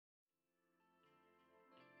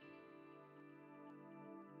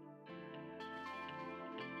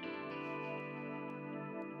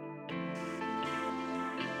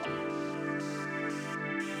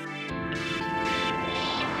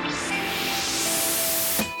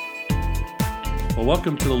Well,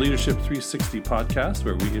 welcome to the Leadership 360 podcast,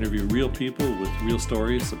 where we interview real people with real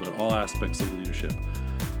stories about all aspects of leadership.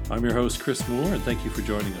 I'm your host, Chris Moore, and thank you for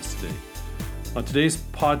joining us today. On today's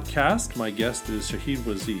podcast, my guest is Shahid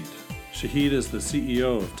Wazeed. Shahid is the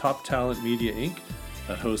CEO of Top Talent Media Inc.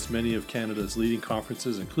 that hosts many of Canada's leading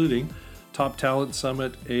conferences, including Top Talent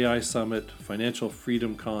Summit, AI Summit, Financial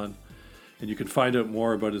Freedom Con, and you can find out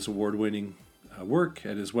more about his award-winning work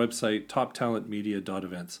at his website,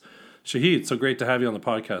 toptalentmedia.events. Shahid, so great to have you on the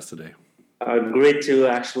podcast today. Great to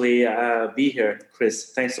actually be here,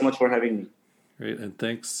 Chris. Thanks so much for having me. Great, and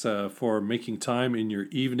thanks for making time in your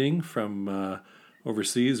evening from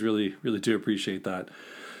overseas. Really do appreciate that.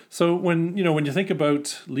 So when you think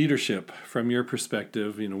about leadership from your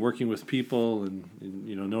perspective, working with people and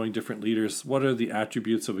knowing different leaders, what are the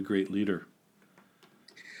attributes of a great leader?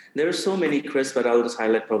 There are so many, Chris, but I'll just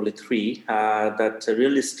highlight probably three that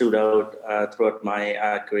really stood out throughout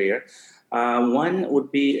my career. First one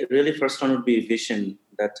would be vision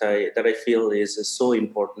that I feel is so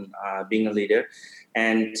important being a leader.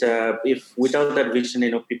 And if without that vision,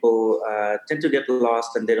 people tend to get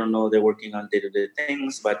lost and they don't know they're working on day-to-day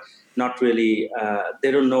things, but not really,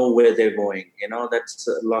 they don't know where they're going. That's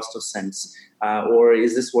lost of sense. Or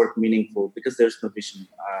is this work meaningful? Because there's no vision,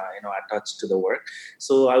 attached to the work.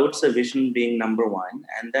 So I would say vision being number one.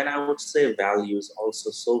 And then I would say values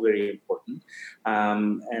also so very important.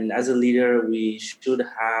 And as a leader, we should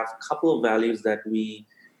have a couple of values that we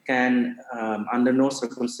can, under no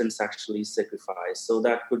circumstance, actually sacrifice. So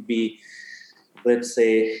that could be, let's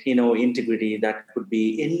say, integrity. That could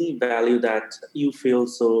be any value that you feel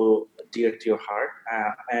so dear to your heart.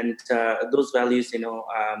 And those values,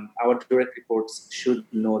 our direct reports should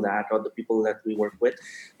know that, or the people that we work with.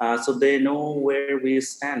 So they know where we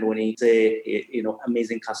stand when we say,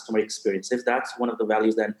 amazing customer experience. If that's one of the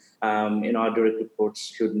values, then, our direct reports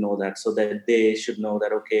should know that, so that they should know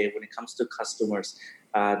that, okay, when it comes to customers,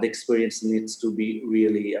 the experience needs to be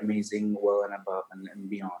really amazing, well and above and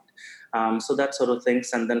beyond. So that sort of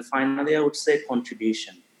things. And then finally, I would say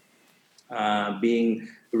contribution, being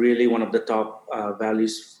really one of the top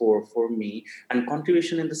values for me. And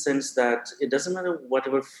contribution in the sense that it doesn't matter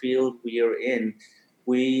whatever field we are in,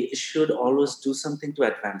 we should always do something to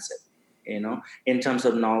advance it. In terms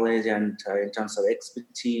of knowledge and in terms of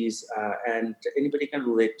expertise, and anybody can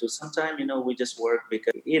relate to. Sometimes, we just work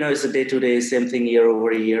because, it's a day-to-day, same thing year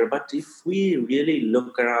over year. But if we really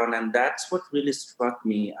look around, and that's what really struck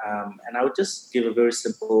me, and I would just give a very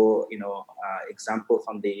simple, example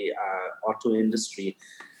from the auto industry.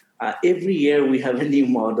 Every year we have a new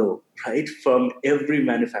model, right, from every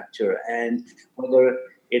manufacturer, and whether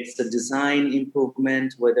it's the design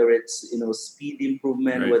improvement, whether it's speed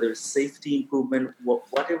improvement, right, whether it's safety improvement,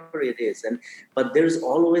 whatever it is, but there's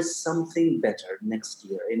always something better next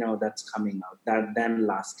year, that's coming out than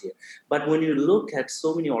last year. But when you look at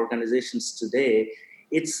so many organizations today,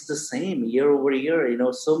 it's the same year over year.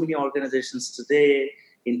 So many organizations today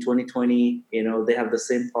in 2020, they have the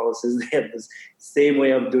same policies, they have the same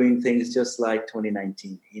way of doing things, just like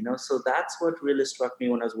 2019. So that's what really struck me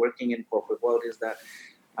when I was working in corporate world, is that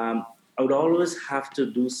I would always have to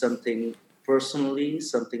do something personally,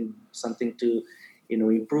 something to,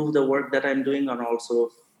 improve the work that I'm doing, and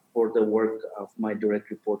also for the work of my direct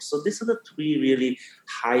reports. So these are the three really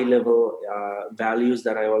high-level values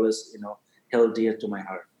that I always, held dear to my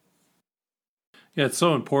heart. Yeah, it's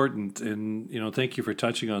so important, and thank you for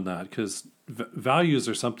touching on that, because values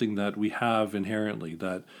are something that we have inherently,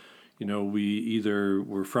 that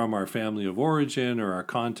we're from our family of origin or our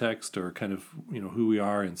context or kind of, who we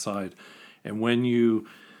are inside. And when you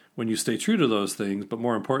stay true to those things, but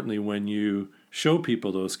more importantly, when you show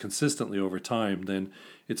people those consistently over time, then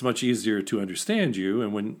it's much easier to understand you.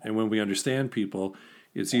 And when we understand people,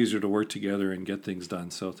 it's easier to work together and get things done.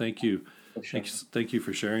 So thank you. Sure. Thank you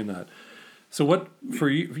for sharing that. So what, for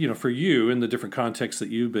you in the different contexts that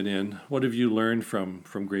you've been in, what have you learned from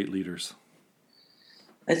great leaders?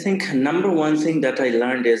 I think number one thing that I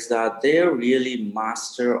learned is that they're really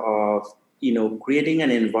master of, creating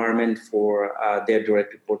an environment for their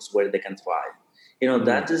direct reports where they can thrive.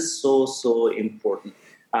 That is so important.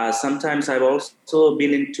 Sometimes I've also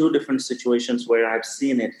been in two different situations where I've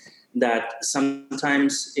seen it, that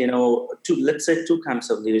sometimes, let's say two camps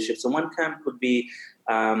of leadership. So one camp could be,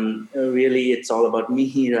 really, it's all about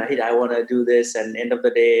me, right? I want to do this, and end of the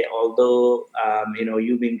day, although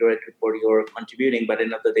you being direct report, you're contributing, but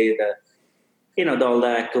end of the day, all the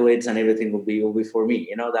accolades and everything will be for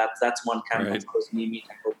me. That's one camp. Right. Of course, me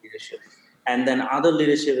type of leadership, and then other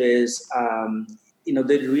leadership is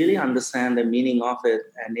they really understand the meaning of it,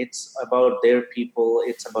 and it's about their people.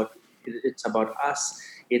 It's about It's about us.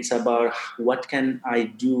 It's about what can I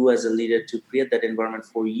do as a leader to create that environment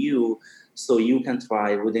for you, so you can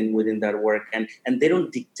thrive within that work. And they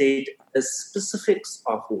don't dictate the specifics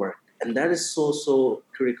of work, and that is so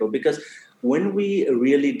critical, because when we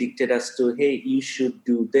really dictate as to, hey, you should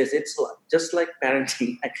do this, it's just like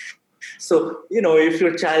parenting. So, if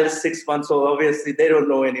your child is 6 months old, obviously they don't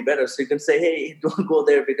know any better. So you can say, hey, don't go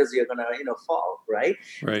there because you're going to, fall, right?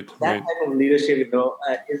 Right. That type of leadership,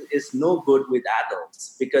 is no good with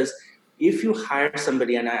adults, because if you hire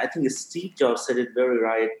somebody, and I think Steve Jobs said it very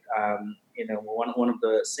right, one of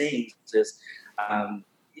the sayings is,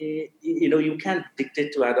 you can't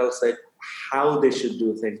dictate to adults like how they should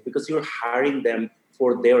do things, because you're hiring them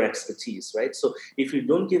for their expertise, right? So if you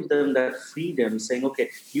don't give them that freedom, saying, okay,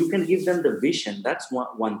 you can give them the vision, that's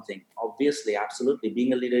one thing. Obviously, absolutely,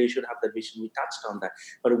 being a leader, you should have the vision. We touched on that.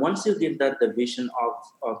 But once you give that the vision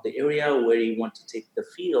of the area where you want to take the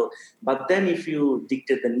field, but then if you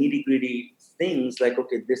dictate the nitty-gritty things like,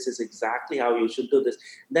 okay, this is exactly how you should do this,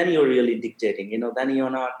 then you're really dictating, then you're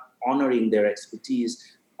not honoring their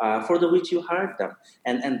expertise, for the which you hired them.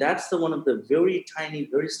 And that's one of the very tiny,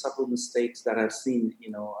 very subtle mistakes that I've seen,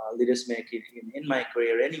 leaders make in my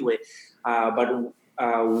career anyway. But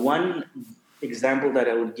one example that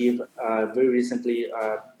I would give, very recently,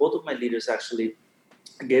 both of my leaders actually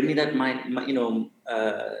gave me that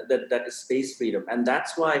that space freedom. And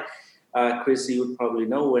that's why, Chris, you would probably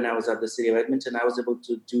know, when I was at the City of Edmonton, I was able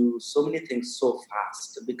to do so many things so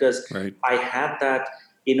fast, because Right. I had that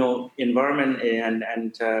environment. And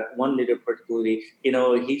one leader particularly,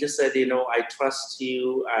 he just said, I trust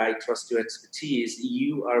you, I trust your expertise,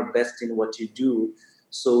 you are best in what you do,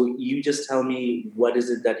 so you just tell me what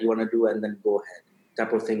is it that you want to do, and then go ahead,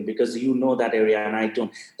 type of thing, because you know that area and I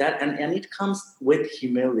don't. That and it comes with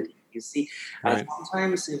humility. You see, Right.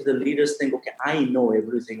 sometimes if the leaders think, okay, I know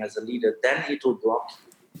everything as a leader, then it will block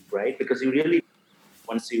you, right? Because you really,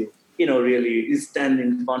 once you really stand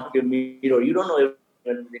in front of your mirror, you don't know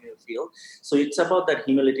everything in your field. So it's about that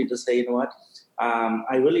humility to say, what,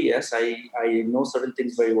 I really, yes, I know certain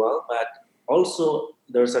things very well, but also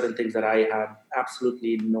there are certain things that I have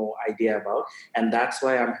absolutely no idea about. And that's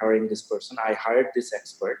why I'm hiring this person. I hired this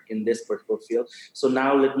expert in this particular field. So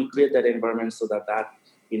now let me create that environment so that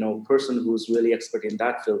person who's really expert in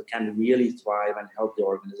that field can really thrive and help the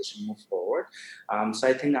organization move forward. So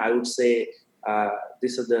I think I would say,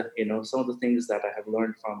 these are the some of the things that I have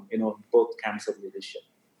learned from both camps of leadership.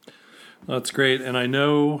 That's great. And I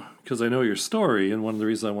know, because I know your story, and one of the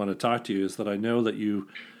reasons I want to talk to you is that I know that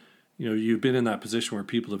you've been in that position where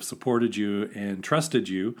people have supported you and trusted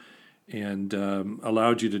you and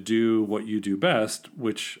allowed you to do what you do best,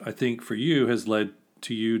 which I think for you has led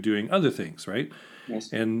to you doing other things, right?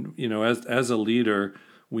 Yes. And as a leader,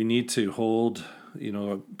 we need to hold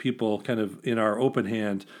people kind of in our open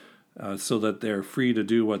hand, so that they're free to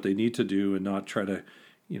do what they need to do, and not try to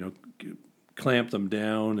clamp them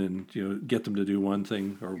down and get them to do one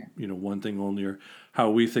thing, or one thing only, or how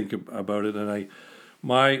we think about it. And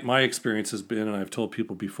my experience has been, and I've told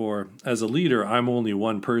people before, as a leader, I'm only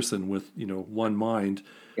one person with one mind.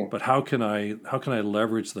 Yeah. But how can I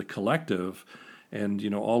leverage the collective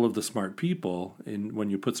and all of the smart people? And when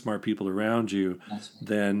you put smart people around you,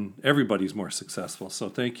 then everybody's more successful. So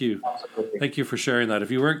thank you. Absolutely. Thank you for sharing that.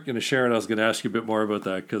 If you weren't going to share it, I was going to ask you a bit more about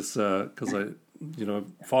that, because I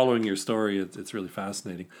following your story, it's really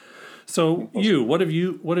fascinating. So what have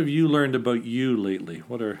you learned about you lately?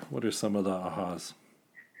 What are some of the ahas?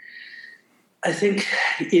 I think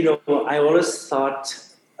I always thought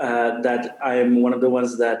that I'm one of the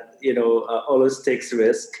ones that always takes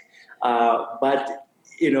risk, but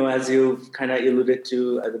as you've kind of alluded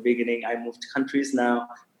to at the beginning, I moved countries now.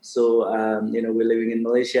 So we're living in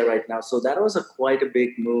Malaysia right now. So that was quite a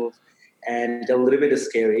big move, and a little bit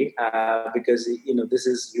scary, because this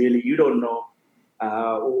is really, you don't know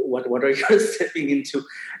what are you stepping into,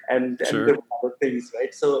 and Sure. the other things,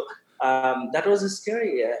 right? So that was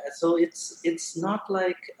scary. So it's not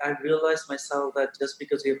like I realized myself that just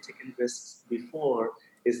because you have taken risks before,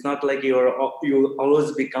 it's not like you'll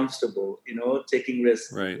always be comfortable, taking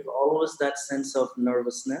risks. Right. There's always that sense of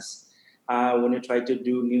nervousness when you try to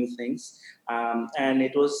do new things, and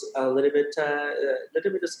it was a little bit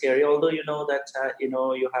scary. Although that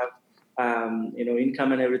you have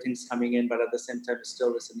income and everything's coming in, but at the same time,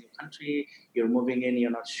 still it's a new country. You're moving in,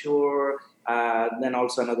 you're not sure. Then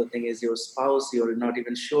also another thing is your spouse. You're not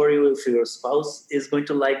even sure if your spouse is going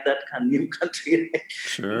to like that new country.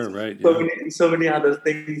 Sure, right. So many other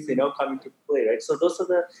things, come into play, right? So those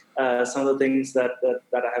are some of the things that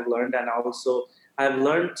I have learned, and also I've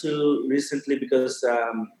learned to recently, because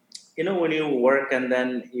when you work and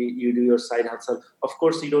then you do your side hustle, of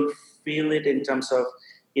course, you don't feel it in terms of,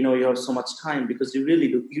 you have so much time, because you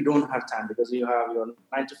don't have time, because you have your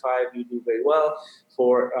 9 to 5, you do very well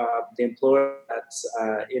for the employer that's,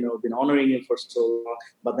 been honoring you for so long,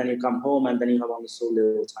 but then you come home and then you have only so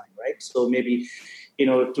little time, right? So maybe,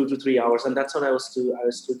 2 to 3 hours. And that's what I was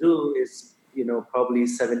to do is, probably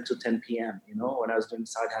 7 to 10 p.m., when I was doing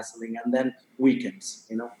side hustling, and then weekends,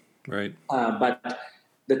 Right. But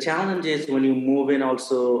the challenge is when you move in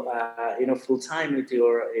also, full time with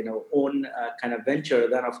your, own kind of venture,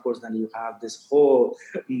 then of course, then you have this whole,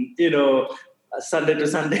 Sunday to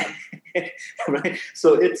Sunday, right?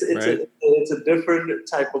 So it's Right. it's a different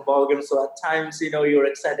type of ballgame. So at times, you're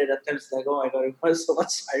excited. At times, like, oh my God, I have so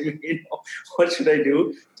much time. What should I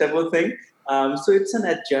do? Type of thing. So it's an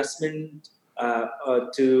adjustment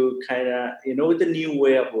to kind of, with the new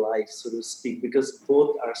way of life, so to speak, because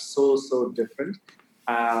both are so different,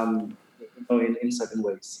 in certain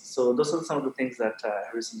ways. So those are some of the things that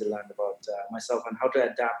I recently learned about myself, and how to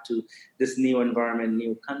adapt to this new environment,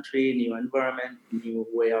 new country, new environment, new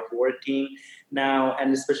way of working now.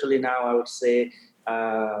 And especially now, I would say,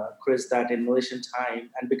 Chris, that in Malaysian time,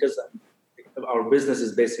 and because our business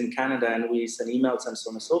is based in Canada and we send emails and so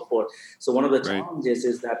on and so forth. So one of the Right. challenges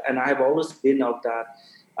is that, and I've always been of that,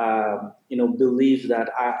 belief that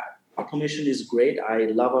automation is great. I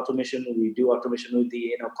love automation. We do automation with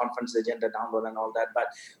the, conference agenda download and all that. But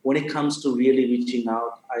when it comes to really reaching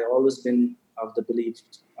out, I always been of the belief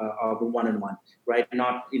of one-on-one, right?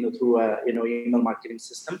 Not, through a, email marketing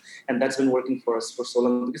system. And that's been working for us for so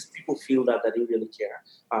long, because people feel that you really care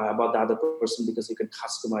about the other person, because you can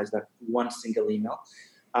customize that one single email.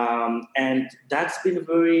 And that's been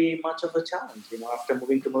very much of a challenge, after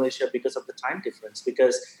moving to Malaysia, because of the time difference.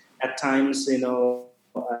 Because at times,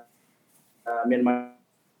 me and my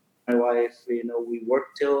wife, we work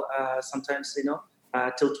till sometimes,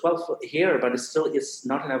 till 12 here, but it's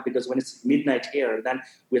not enough, because when it's midnight here, then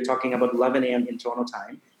we're talking about 11 a.m. in Toronto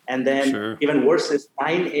time. And then Sure. even worse is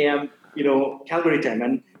 9 a.m., Calgary time.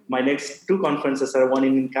 And my next two conferences are one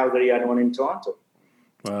in Calgary and one in Toronto.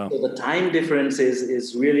 Wow. So the time difference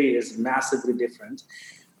is really massively different.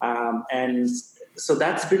 And so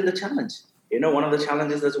that's been the challenge. One of the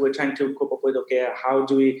challenges that we're trying to cope up with, okay, how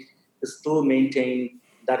do we still maintain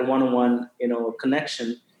that one-on-one,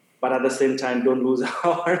 connection, but at the same time don't lose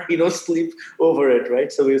our, sleep over it,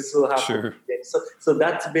 right? So we still have Sure. So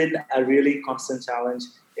that's been a really constant challenge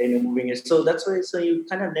in moving it. So that's why, so you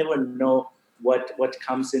kind of never know what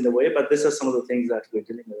comes in the way, but this is some of the things that we're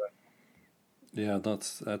dealing with right now. Yeah,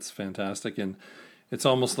 that's fantastic. And it's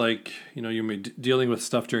almost like, you're dealing with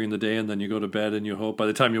stuff during the day, and then you go to bed and you hope by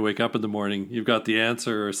the time you wake up in the morning, you've got the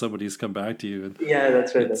answer, or somebody's come back to you. And Yeah,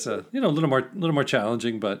 that's right. it's, That's right. a little more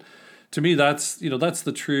challenging, but to me, that's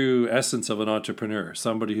the true essence of an entrepreneur,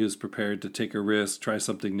 somebody who's prepared to take a risk, try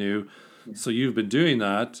something new. Yeah. So you've been doing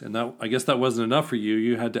that, and I guess that wasn't enough for you.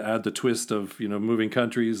 You had to add the twist of, moving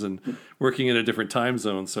countries and working in a different time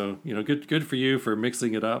zone. So, good for you for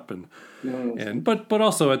mixing it up, but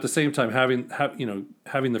also at the same time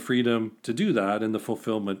having the freedom to do that, and the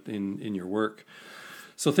fulfillment in your work.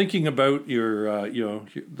 So thinking about your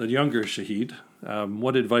the younger Shahid,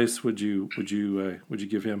 what advice would you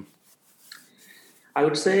give him? I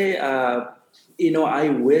would say, I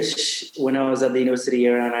wish when I was at the university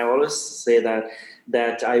era, and I always say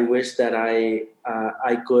that I wish that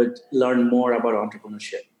I could learn more about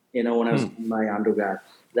entrepreneurship. When I was in my undergrad,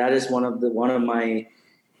 that is one of my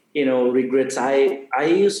regrets. I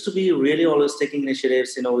used to be really always taking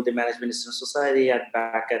initiatives, with the Management Institute Society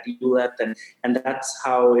back at ULEP, and that's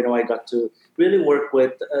how I got to really work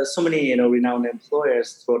with so many renowned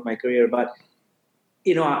employers throughout my career, but.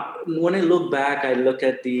 When I look back, I look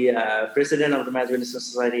at the president of the Management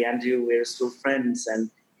Society, Andrew. We're still friends,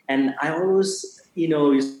 and I always,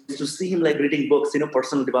 used to see him like reading books,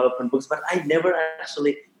 personal development books, but I never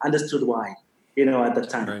actually understood why, at the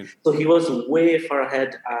time. Right. So he was way far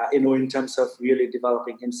ahead, in terms of really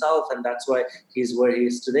developing himself, and that's why he's where he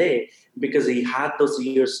is today, because he had those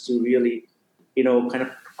years to really, kind of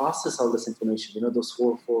process all this information, those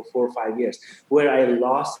 4 or 5 years, where I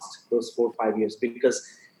lost those 4 or 5 years, because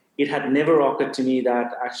it had never occurred to me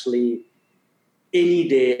that actually any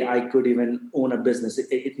day I could even own a business.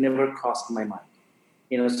 It never crossed my mind,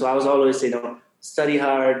 so I was always, study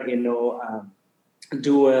hard,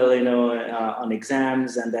 do well, on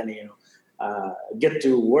exams, and then, get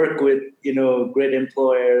to work with, great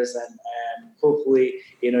employers, and hopefully,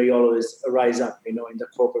 you always rise up, in the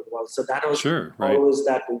corporate world. So that was Sure, right. always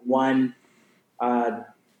that one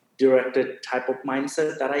directed type of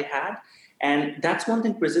mindset that I had. And that's one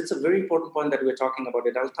thing, Chris. It's a very important point that we're talking about.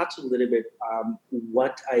 It. I'll touch a little bit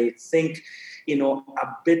what I think, a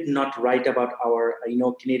bit not right about our,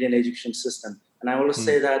 Canadian education system. And I always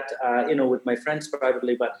say that, with my friends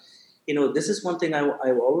privately, but this is one thing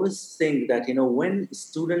I always think that, when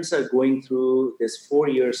students are going through this 4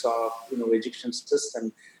 years of, education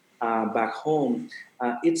system back home,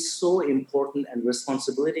 it's so important and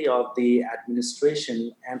responsibility of the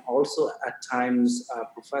administration and also at times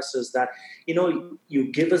professors that,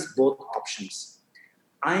 you give us both options.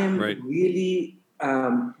 I am really,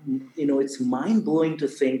 it's mind-blowing to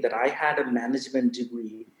think that I had a management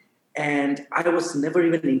degree and I was never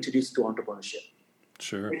even introduced to entrepreneurship.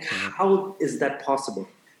 Sure. Like, how is that possible?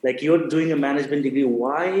 Like, you're doing a management degree.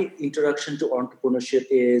 Why introduction to entrepreneurship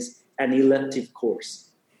is an elective course?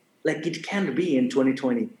 Like, it can't be in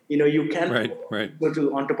 2020. You can't go to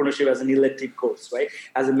entrepreneurship as an elective course, right?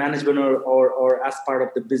 As a management or as part of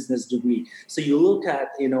the business degree. So you look at,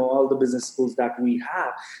 all the business schools that we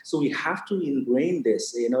have. So we have to ingrain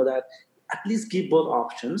this, that at least give both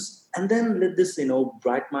options and then let this,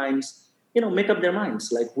 bright minds, make up their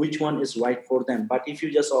minds, like which one is right for them. But if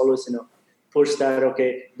you just always, push that,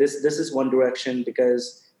 okay, this is one direction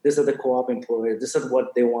because these are the co-op employers, this is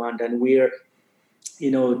what they want, and we're,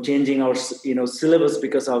 changing our, syllabus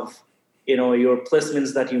because of, your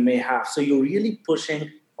placements that you may have. So you're really pushing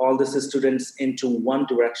all these students into one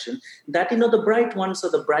direction that, the bright ones or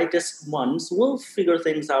the brightest ones will figure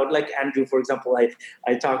things out. Like Andrew, for example,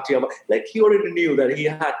 I talked to you about, like, he already knew that he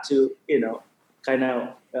had to, kind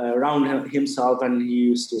of round himself, and he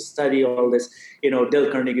used to study all this,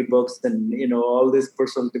 Dale Carnegie books and, all this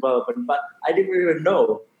personal development. But I didn't even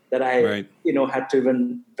know that I, had to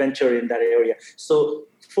even venture in that area. So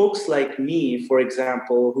folks like me, for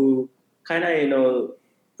example, who kind of,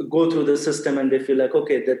 go through the system and they feel like,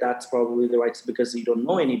 okay, that's probably the right because you don't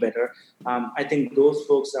know any better. I think those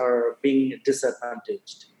folks are being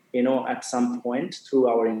disadvantaged, at some point through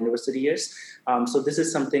our university years. So this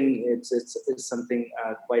is something, it's something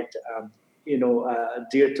quite,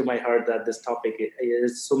 dear to my heart, that this topic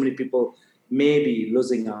is so many people may be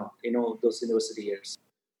losing out, those university years.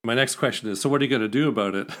 My next question is, so what are you going to do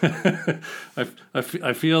about it?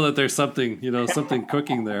 I feel that there's something, something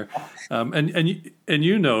cooking there. And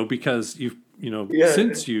because you've,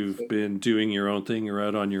 since you've been doing your own thing, you're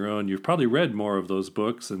out on your own, you've probably read more of those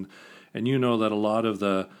books, and that a lot of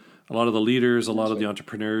the leaders, a lot of the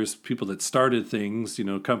entrepreneurs, people that started things,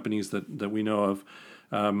 companies that we know of,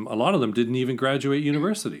 a lot of them didn't even graduate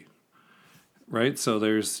university. Right. So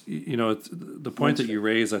there's, it's, the point that you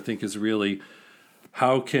raise, I think, is really,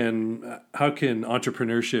 how can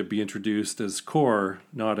entrepreneurship be introduced as core,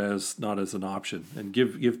 not as an option, and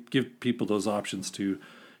give people those options to,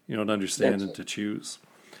 to understand and to choose.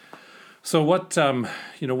 So what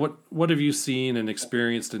have you seen and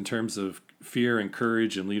experienced in terms of fear and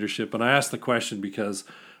courage and leadership? And I ask the question because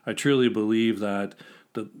I truly believe that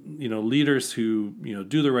the leaders who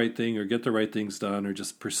do the right thing or get the right things done or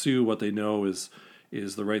just pursue what they know is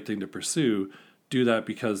the right thing to pursue, do that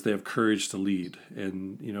because they have courage to lead.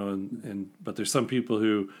 And but there's some people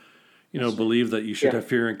who believe that you should have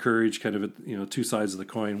fear and courage, kind of two sides of the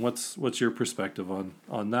coin. What's your perspective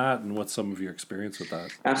on that, and what's some of your experience with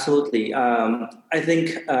that? Absolutely. I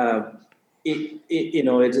think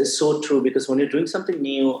it is so true, because when you're doing something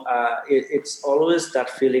new, it's always that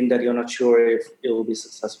feeling that you're not sure if it will be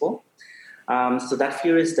successful. So that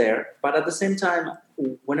fear is there. But at the same time,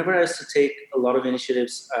 whenever I used to take a lot of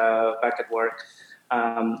initiatives back at work,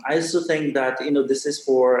 I used to think that, this is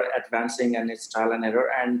for advancing and it's trial and error.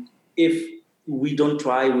 And if we don't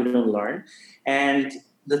try, we don't learn. And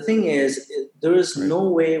the thing is, there is no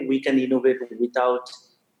way we can innovate without,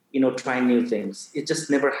 trying new things. It just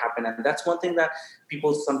never happened. And that's one thing that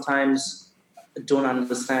people sometimes don't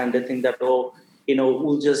understand. They think that,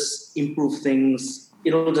 we'll just improve things.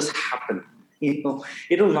 It'll just happen.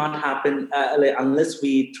 It'll not happen unless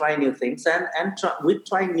we try new things. And with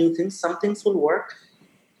trying new things, some things will work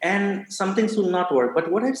and some things will not work.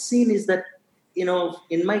 But what I've seen is that,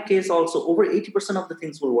 in my case also, over 80% of the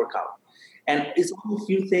things will work out. And it's only a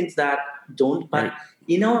few things that don't. But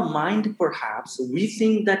in our mind, perhaps, we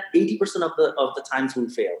think that 80% of the times will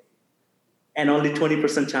fail. And only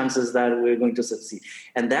 20% chances that we're going to succeed.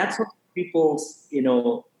 And that's what people's,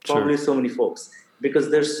 probably so many folks. Because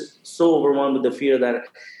they're so overwhelmed with the fear that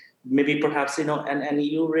maybe perhaps, and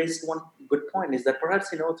you raised one good point, is that perhaps,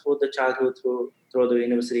 through the childhood, through the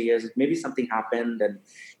university years, maybe something happened and,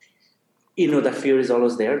 that fear is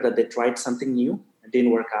always there, that they tried something new, it didn't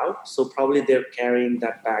work out. So probably they're carrying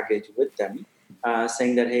that baggage with them,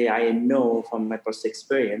 saying that, hey, I know from my personal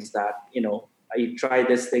experience that, I try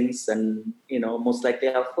these things, and most likely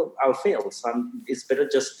I'll fail. So it's better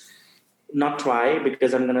just not try,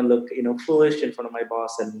 because I'm going to look foolish in front of my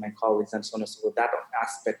boss and my colleagues and so on and so forth. That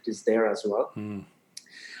aspect is there as well.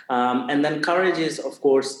 And then courage is, of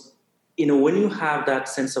course, when you have that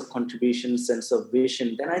sense of contribution, sense of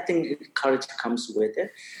vision, then I think courage comes with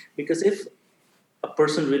it. Because if a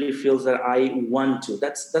person really feels that I want to,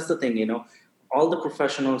 that's the thing, all the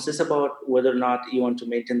professionals, it's about whether or not you want to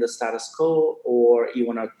maintain the status quo or you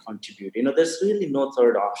want to contribute. There's really no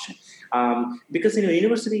third option. Because,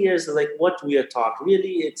 university is like what we are taught.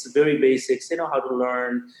 Really, it's very basics, how to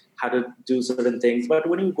learn, how to do certain things. But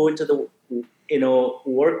when you go into the,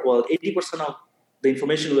 work world, 80% of the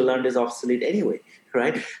information we learned is obsolete anyway,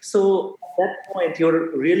 right? So at that point,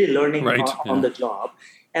 you're really learning on the job.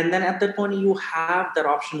 And then at that point, you have that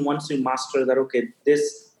option once you master that, okay,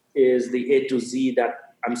 this is the A to Z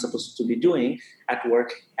that I'm supposed to be doing at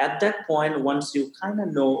work. At that point, once you kind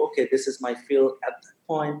of know, okay, this is my field, at that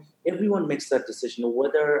point, everyone makes that decision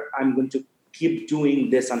whether I'm going to keep doing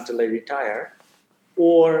this until I retire,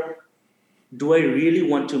 or do I really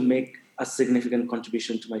want to make a significant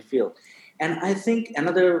contribution to my field? And I think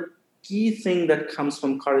another key thing that comes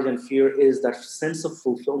from courage and fear is that sense of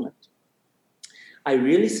fulfillment. I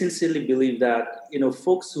really sincerely believe that,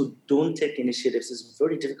 folks who don't take initiatives, it's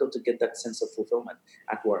very difficult to get that sense of fulfillment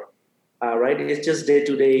at work, right? It's just day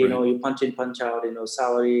to day, you punch in, punch out,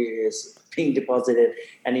 salary is being deposited,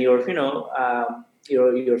 and your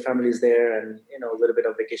family is there, and, a little bit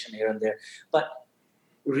of vacation here and there. But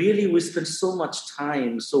really, we spend so much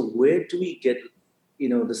time. So where do we get,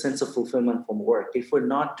 the sense of fulfillment from work if we're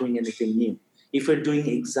not doing anything new? If we're doing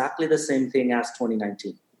exactly the same thing as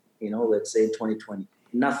 2019? Let's say 2020,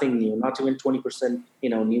 nothing new, not even 20%,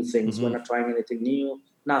 new things. We're not trying anything new,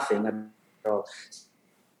 nothing at all.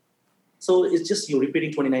 So it's just you're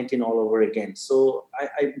repeating 2019 all over again. So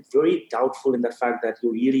I'm very doubtful in the fact that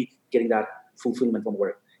you're really getting that fulfillment from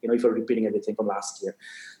work, if you're repeating everything from last year.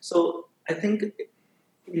 So I think,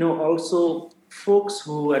 also folks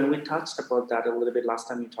who, and we touched about that a little bit last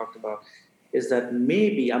time we talked about, is that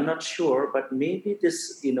maybe, I'm not sure, but maybe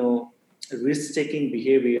this, risk-taking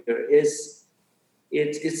behavior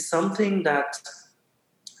it's something that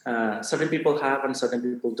certain people have and certain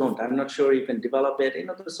people don't. I'm not sure you can develop it.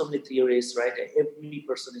 There's so many theories, right? Every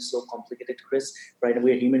person is so complicated, Chris, right? And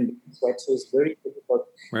we're human beings, right? So it's very difficult.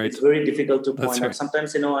 Right. It's very difficult to point out.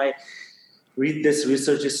 Sometimes, I read this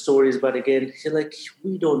research stories, but again, like,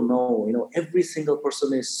 we don't know. Every single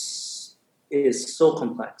person is so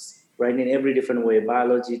complex, right? In every different way,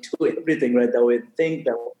 biology to everything, right? That way they think,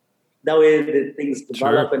 that way the things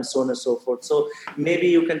develop, and so on and so forth. So maybe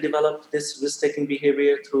you can develop this risk-taking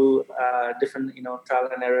behavior through different, trial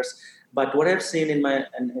and errors. But what I've seen in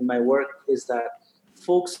my work is that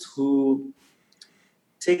folks who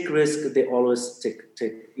take risk, they always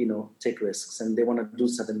take risks, and they want to do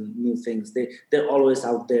certain new things. They're always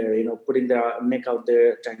out there, putting their neck out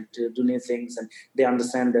there, trying to do new things, and they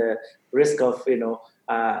understand the risk of,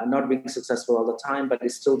 not being successful all the time, but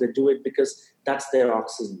still they do it because that's their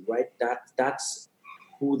oxygen, right? That's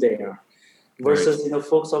who they are. Versus,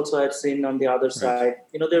 folks also I've seen on the other side,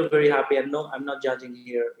 they're very happy. And no, I'm not judging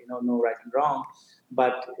here, no right and wrong,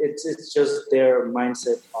 but it's just their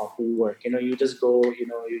mindset of work. You just go,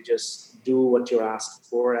 you just do what you're asked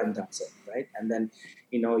for, and that's it, right? And then,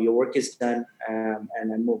 your work is done,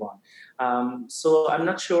 and then move on. So I'm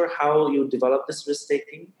not sure how you develop this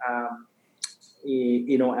risk-taking,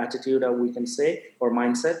 attitude, we can say, or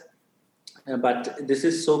mindset. But this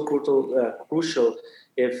is so crucial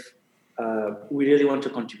if we really want to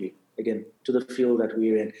contribute, again, to the field that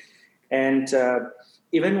we're in. And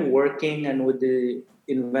even working and with the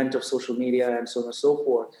invent of social media and so on and so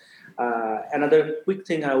forth, another quick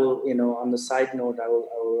thing I will, on the side note, I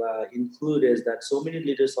will include is that so many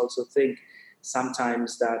leaders also think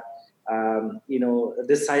sometimes that,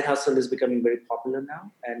 this side hustle is becoming very popular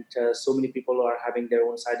now, and so many people are having their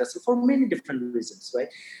own side hustle for many different reasons, right?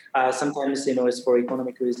 Sometimes, it's for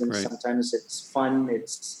economic reasons. Right. Sometimes it's fun.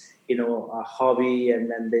 It's, a hobby, and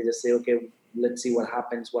then they just say, okay, let's see what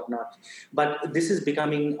happens, what not. But this is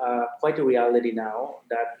becoming quite a reality now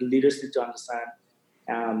that leaders need to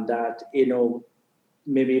understand that,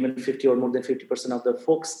 maybe even 50 or more than 50% of the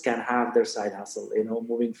folks can have their side hustle,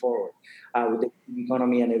 moving forward with the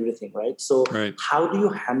economy and everything, right? So How do you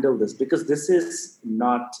handle this? Because this is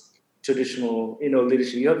not traditional,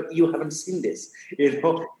 leadership. You haven't seen this,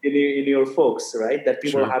 in your folks, right? That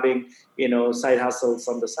people are having, side hustles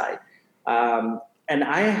on the side. And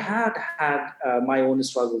I had my own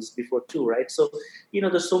struggles before too, right? So,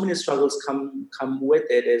 there's so many struggles come with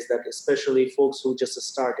it, is that especially folks who just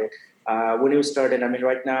started, when you started? I mean,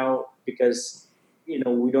 right now, because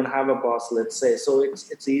we don't have a boss, let's say, so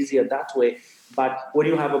it's easier that way. But when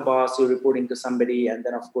you have a boss, you're reporting to somebody, and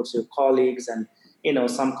then of course your colleagues, and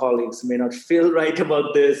some colleagues may not feel right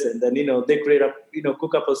about this, and then they create a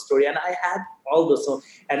cook up a story, and I had all those. So,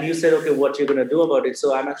 and you said, okay, what you're going to do about it?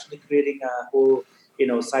 So I'm actually creating a whole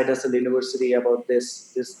side hustle university about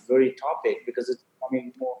this very topic, because it's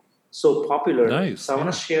becoming more so popular. Nice. So I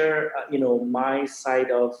want to share my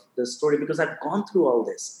side of the story, because I've gone through all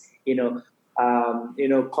this.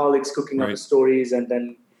 Colleagues cooking up stories, and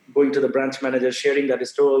then going to the branch manager, sharing that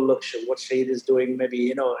story. Look, what Shahid is doing,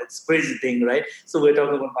 maybe, it's crazy thing, right? So we're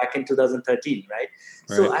talking about back in 2013, right?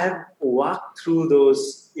 So I have walked through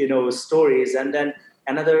those, stories. And then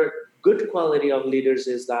another good quality of leaders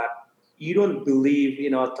is that you don't believe,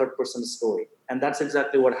 a third person story. And that's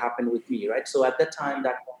exactly what happened with me, right? So at that time,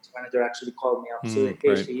 that branch manager actually called me up. So, hey,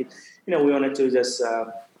 Shahid, we wanted to just...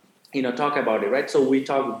 talk about it, right? So we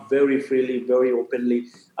talk very freely, very openly.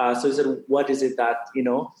 So he said, what is it that,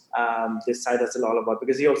 this side hustle all about?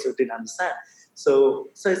 Because he also didn't understand. So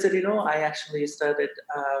I said, I actually started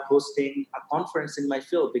hosting a conference in my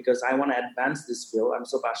field, because I want to advance this field. I'm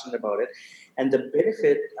so passionate about it. And the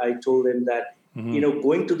benefit, I told him that,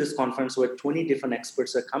 going to this conference where 20 different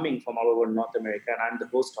experts are coming from all over North America, and I'm the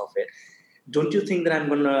host of it. Don't you think that I'm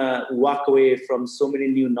going to walk away from so many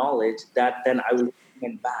new knowledge that then I will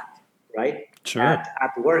get back? Right? Sure.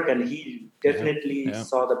 At work, and he definitely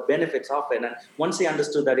saw the benefits of it. And once he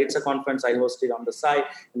understood that it's a conference I hosted on the side,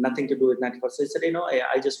 nothing to do with 94, so he said,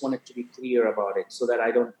 I just wanted to be clear about it, so that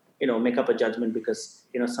I don't, make up a judgment because,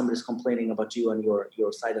 somebody's complaining about you and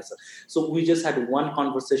your side hustle. So we just had one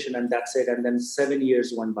conversation, and that's it. And then 7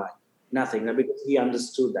 years went by. Nothing, because he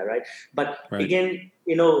understood that, right? But again,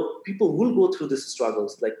 people will go through these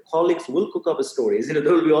struggles. Like colleagues will cook up stories. There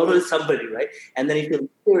will be always somebody, right? And then if your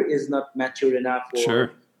leader is not mature enough,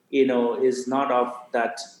 or is not of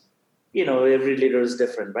that, every leader is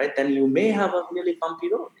different, right? Then you may have a really bumpy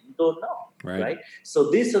road. You don't know, right?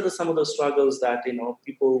 So these are some of the struggles that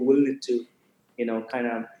people will need to, kind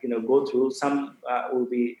of go through. Some will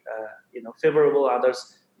be favorable,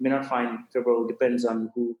 others may not find favorable. Depends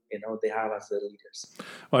on who they have as their leaders.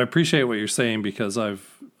 Well, I appreciate what you're saying, because I've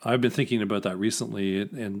been thinking about that recently,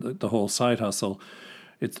 and the whole side hustle.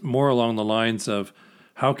 It's more along the lines of,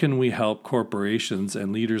 how can we help corporations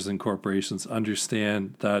and leaders in corporations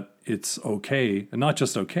understand that it's okay, and not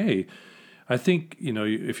just okay. I think,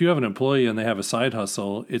 if you have an employee and they have a side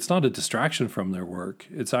hustle, it's not a distraction from their work.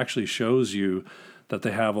 It actually shows you that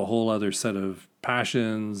they have a whole other set of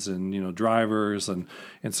passions and, drivers. And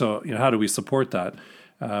so, how do we support that?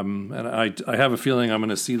 And I have a feeling I'm going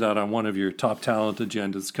to see that on one of your top talent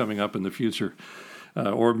agendas coming up in the future.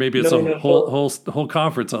 Or maybe it's whole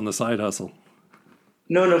conference on the side hustle.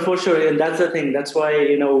 No, for sure. And that's the thing. That's why,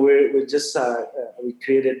 we just, we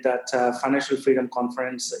created that Financial Freedom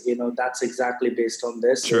Conference. That's exactly based on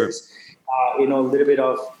this. Sure. A little bit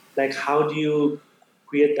of like, how do you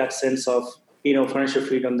create that sense of, financial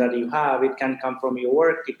freedom that you have? It can come from your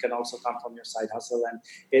work. It can also come from your side hustle. And,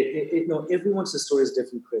 everyone's story is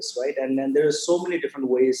different, Chris, right? And then there are so many different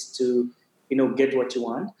ways to, get what you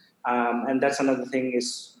want. And that's another thing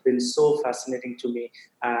is been so fascinating to me,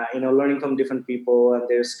 learning from different people and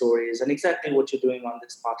their stories, and exactly what you're doing on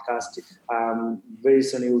this podcast. Very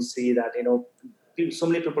soon you will see that, so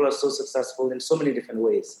many people are so successful in so many different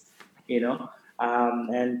ways,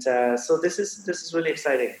 so this is really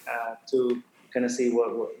exciting to kind of see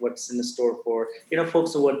what's in the store for,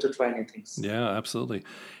 folks who want to try new things. Yeah, absolutely.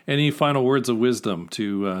 Any final words of wisdom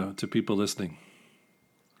to people listening?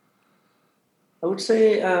 I would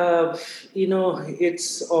say,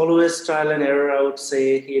 it's always trial and error. I would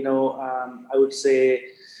say, I would say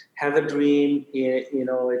have a dream.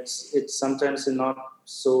 It's sometimes not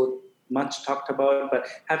so much talked about, but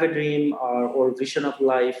have a dream or vision of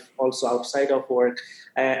life also outside of work.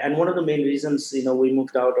 And one of the main reasons, we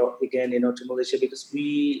moved out again, to Malaysia, because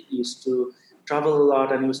we used to travel a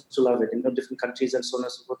lot and used to love it, different countries and so on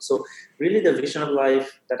and so forth. So really the vision of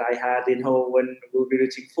life that I had, when we'll be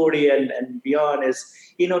reaching 40 and beyond is,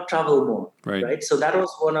 travel more, right? So that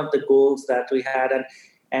was one of the goals that we had.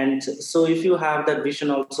 And so if you have that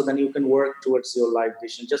vision also, then you can work towards your life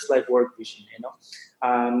vision, just like work vision,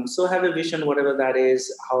 So have a vision, whatever that is,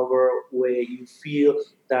 however way you feel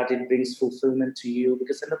that it brings fulfillment to you.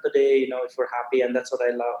 Because at the end of the day, if you're happy, and that's what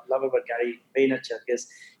I love about Gary Vaynerchuk is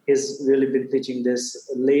he's really been teaching this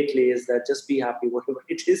lately, is that just be happy, whatever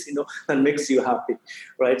it is, that makes you happy,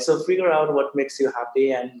 right? So figure out what makes you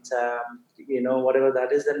happy, and, whatever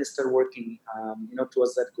that is, then start working,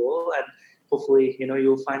 towards that goal. And hopefully,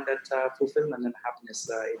 you'll find that fulfillment and happiness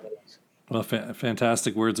in your life. Well,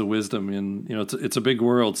 fantastic words of wisdom, and it's a big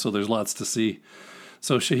world, so there's lots to see.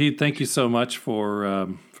 So Shahid, thank you so much for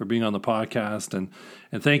being on the podcast, and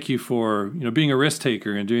thank you for being a risk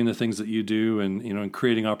taker and doing the things that you do, and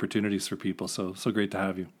creating opportunities for people. So great to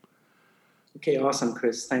have you. Okay, awesome,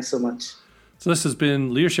 Chris. Thanks so much. So this has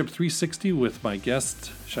been Leadership 360 with my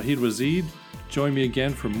guest Shahid Wazeed. Join me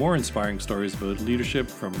again for more inspiring stories about leadership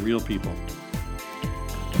from real people.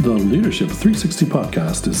 The Leadership 360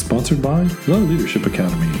 podcast is sponsored by The Leadership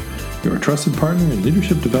Academy, your trusted partner in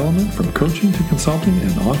leadership development from coaching to consulting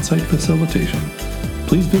and on-site facilitation.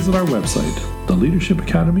 Please visit our website,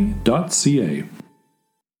 theleadershipacademy.ca.